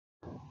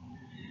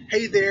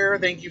Hey there,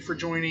 thank you for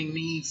joining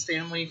me,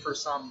 Stanley, for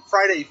some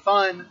Friday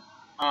fun.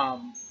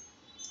 Um,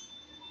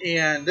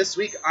 and this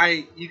week,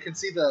 you can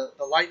see the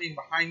lightning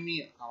behind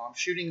me. I'm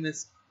shooting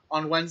this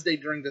on Wednesday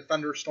during the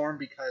thunderstorm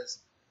because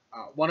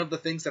one of the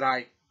things that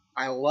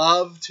I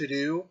love to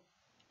do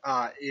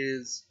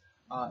is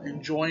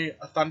enjoy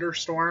a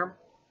thunderstorm.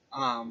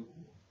 Um,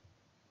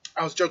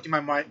 I was joking,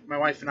 my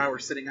wife and I were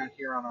sitting out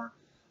here on our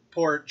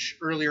porch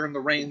earlier in the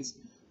rains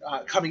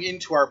coming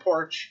into our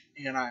porch,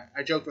 and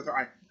I joked with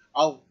her,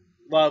 I'll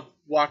love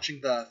watching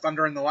the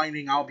thunder and the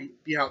lightning. I'll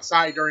be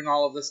outside during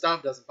all of this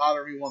stuff. Doesn't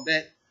bother me one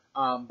bit.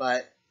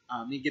 But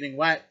me getting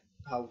wet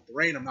with the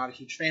rain, I'm not a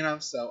huge fan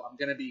of, so I'm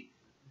going to be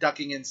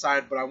ducking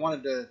inside. But I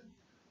wanted to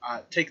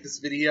take this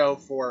video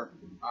for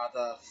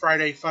the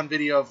Friday fun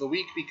video of the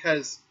week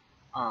because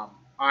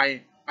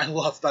I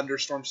love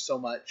thunderstorms so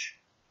much.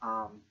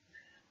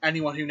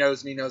 Anyone who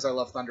knows me knows I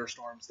love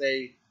thunderstorms.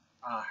 They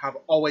have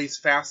always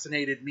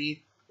fascinated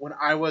me. When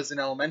I was in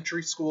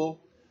elementary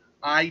school,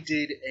 I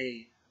did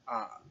a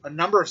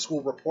number of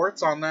school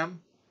reports on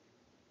them.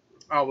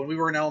 When we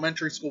were in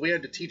elementary school, we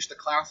had to teach the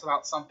class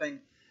about something,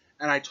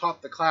 and I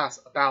taught the class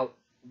about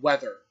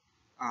weather.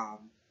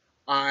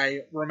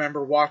 I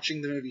remember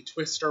watching the movie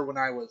Twister when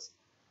I was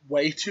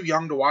way too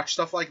young to watch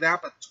stuff like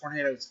that, but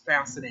tornadoes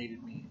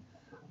fascinated me.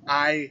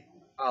 I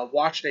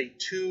watched a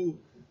 2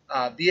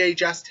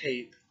 VHS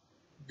tape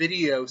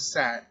video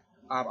set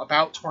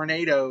about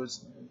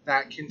tornadoes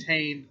that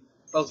contained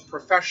both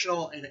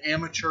professional and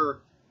amateur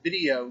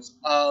videos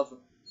of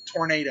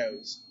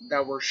tornadoes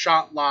that were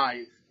shot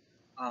live.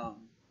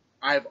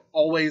 I've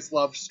always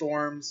loved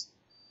storms.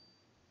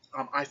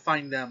 I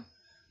find them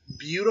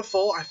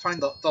beautiful. I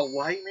find the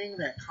lightning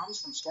that comes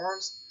from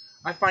storms,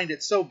 I find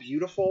it so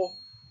beautiful.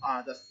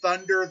 The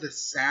thunder, the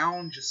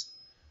sound just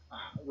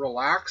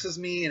relaxes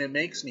me and it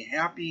makes me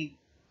happy.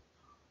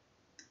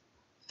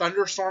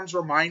 Thunderstorms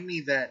remind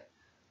me that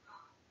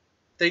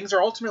things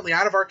are ultimately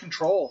out of our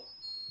control.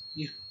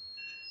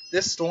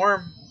 This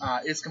storm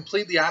is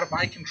completely out of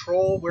my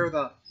control, where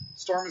the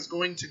storm is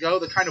going to go,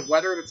 the kind of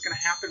weather that's going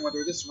to happen,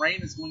 whether this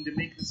rain is going to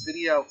make this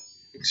video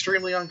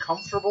extremely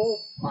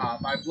uncomfortable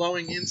by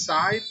blowing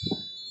inside.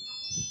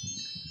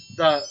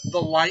 The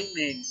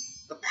lightning,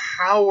 the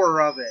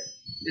power of it,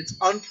 its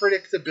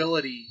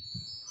unpredictability,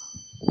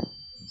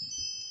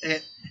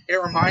 it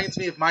reminds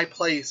me of my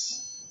place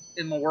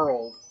in the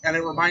world, and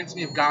it reminds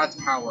me of God's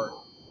power.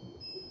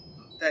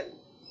 That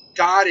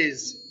God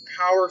is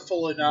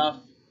powerful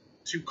enough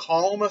to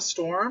calm a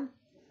storm,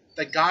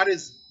 that God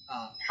is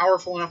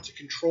powerful enough to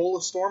control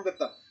a storm, that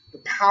the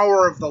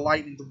power of the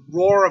lightning, the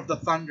roar of the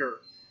thunder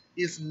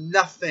is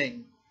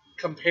nothing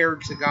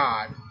compared to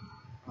God.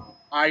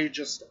 I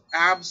just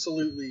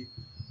absolutely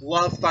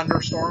love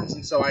thunderstorms,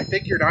 and so I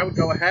figured I would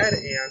go ahead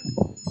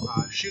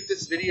and shoot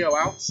this video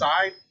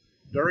outside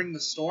during the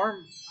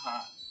storm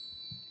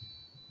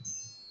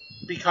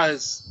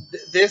because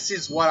this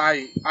is what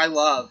I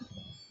love.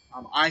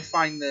 I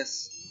find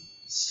this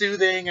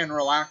soothing and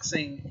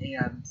relaxing,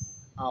 and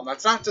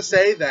that's not to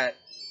say that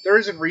there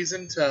isn't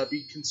reason to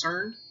be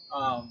concerned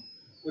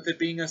with it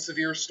being a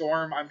severe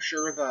storm. I'm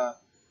sure the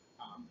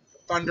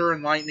thunder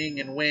and lightning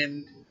and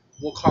wind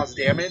will cause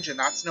damage, and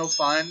that's no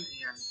fun.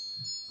 And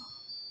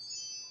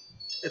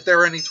if there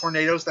are any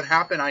tornadoes that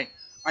happen, I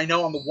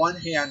know on the one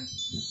hand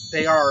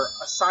they are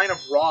a sign of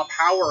raw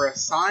power, a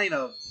sign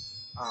of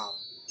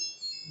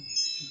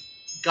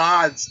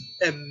God's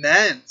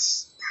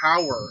immense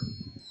power.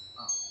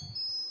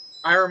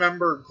 I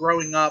remember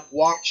growing up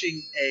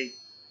watching a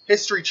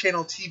History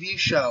Channel TV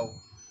show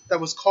that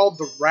was called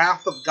The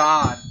Wrath of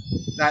God,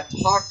 that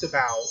talked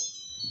about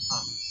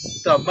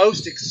the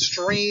most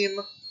extreme,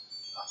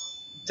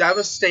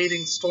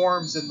 devastating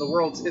storms in the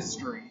world's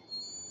history.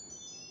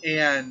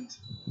 And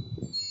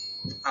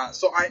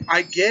so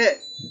I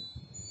get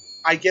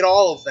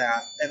all of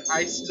that, and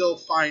I still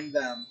find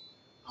them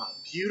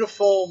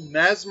beautiful,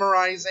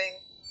 mesmerizing.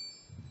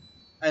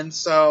 And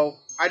so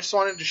I just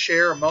wanted to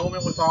share a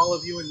moment with all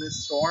of you in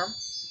this storm.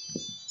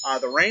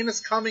 The rain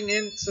is coming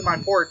into my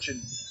porch, and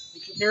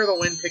you can hear the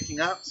wind picking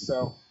up,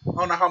 so I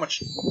don't know how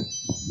much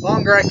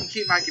longer I can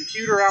keep my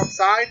computer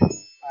outside.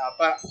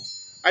 But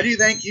I do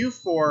thank you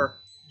for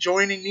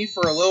joining me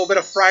for a little bit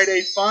of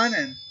Friday fun,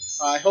 and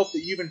I hope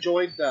that you've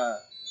enjoyed the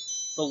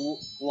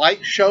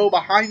light show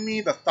behind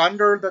me, the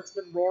thunder that's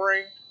been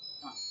roaring,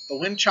 the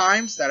wind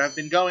chimes that have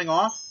been going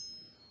off.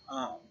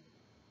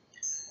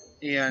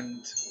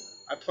 And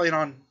I plan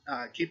on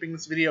keeping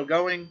this video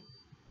going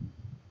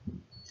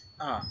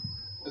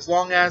as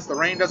long as the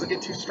rain doesn't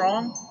get too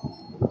strong.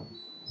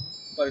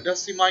 But it does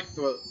seem like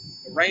the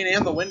rain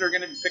and the wind are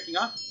going to be picking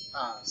up.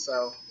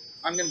 So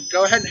I'm going to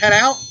go ahead and head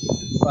out.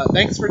 But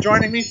thanks for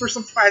joining me for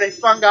some Friday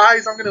fun,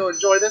 guys. I'm going to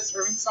enjoy this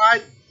from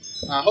inside.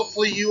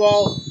 Hopefully you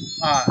all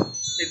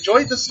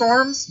enjoyed the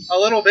storms a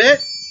little bit.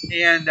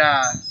 And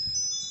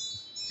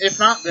if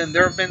not, then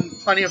there have been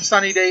plenty of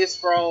sunny days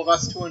for all of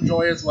us to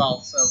enjoy as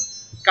well. So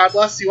God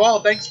bless you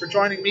all. Thanks for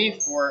joining me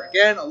for,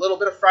 again, a little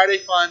bit of Friday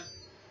fun.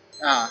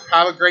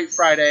 Have a great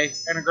Friday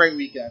and a great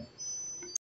weekend.